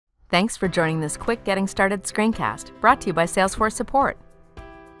Thanks for joining this quick Getting Started screencast brought to you by Salesforce Support.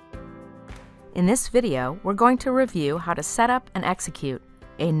 In this video, we're going to review how to set up and execute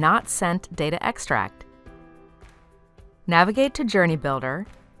a NotSent data extract. Navigate to Journey Builder,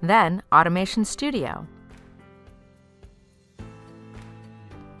 then Automation Studio.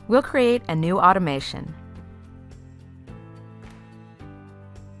 We'll create a new automation.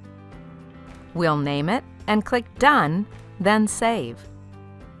 We'll name it and click Done, then Save.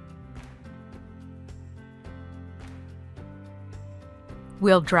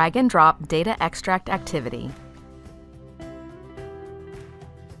 We'll drag and drop data extract activity.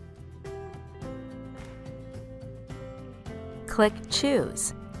 Click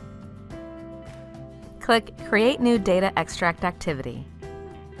Choose. Click Create New Data Extract Activity.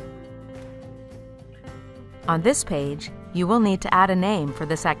 On this page, you will need to add a name for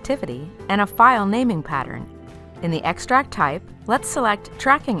this activity and a file naming pattern. In the extract type, let's select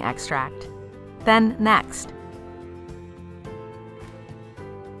Tracking Extract, then Next.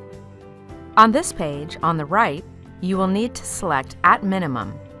 On this page, on the right, you will need to select at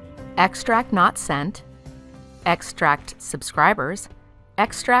minimum, Extract Not Sent, Extract Subscribers,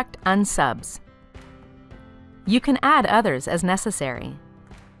 Extract Unsubs. You can add others as necessary.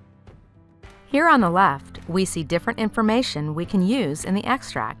 Here on the left, we see different information we can use in the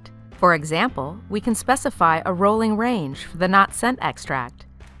extract. For example, we can specify a rolling range for the Not Sent extract,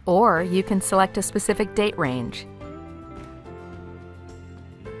 or you can select a specific date range.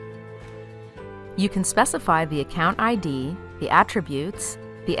 You can specify the account ID, the attributes,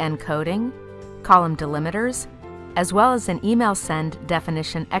 the encoding, column delimiters, as well as an email send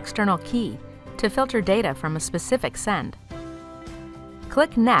definition external key to filter data from a specific send.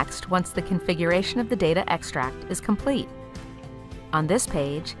 Click Next once the configuration of the data extract is complete. On this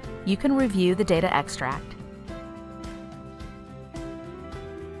page, you can review the data extract.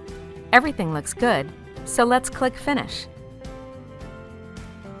 Everything looks good, so let's click Finish.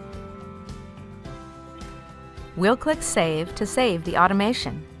 We'll click Save to save the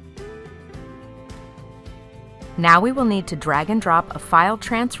automation. Now we will need to drag and drop a file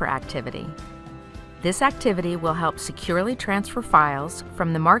transfer activity. This activity will help securely transfer files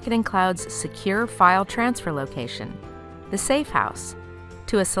from the Marketing Cloud's secure file transfer location, the Safe House,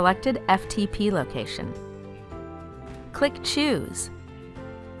 to a selected FTP location. Click Choose.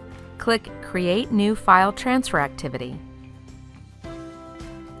 Click Create New File Transfer Activity.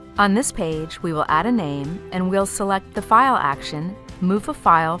 On this page, we will add a name and we'll select the file action, Move a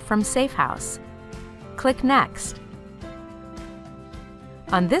File from Safe House. Click Next.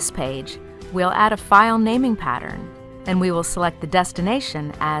 On this page, we'll add a file naming pattern and we will select the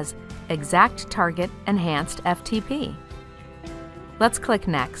destination as Exact Target Enhanced FTP. Let's click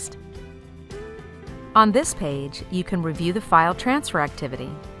Next. On this page, you can review the file transfer activity.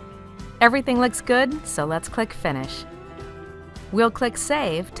 Everything looks good, so let's click Finish. We'll click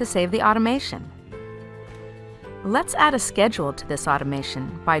Save to save the automation. Let's add a schedule to this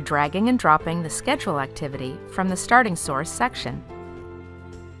automation by dragging and dropping the schedule activity from the starting source section.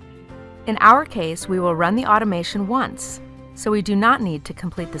 In our case, we will run the automation once, so we do not need to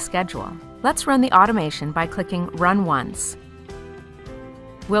complete the schedule. Let's run the automation by clicking Run Once.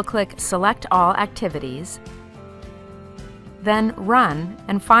 We'll click Select All Activities, then Run,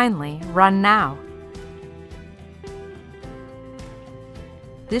 and finally Run Now.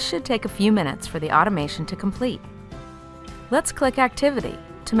 This should take a few minutes for the automation to complete. Let's click Activity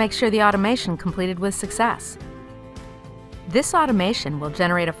to make sure the automation completed with success. This automation will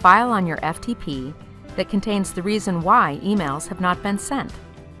generate a file on your FTP that contains the reason why emails have not been sent.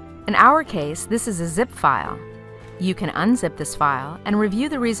 In our case, this is a zip file. You can unzip this file and review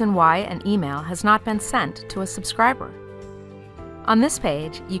the reason why an email has not been sent to a subscriber. On this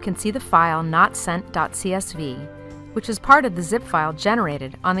page, you can see the file notsent.csv, which is part of the zip file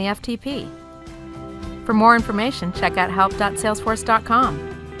generated on the FTP. For more information, check out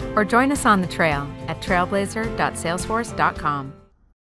help.salesforce.com or join us on the trail at trailblazer.salesforce.com.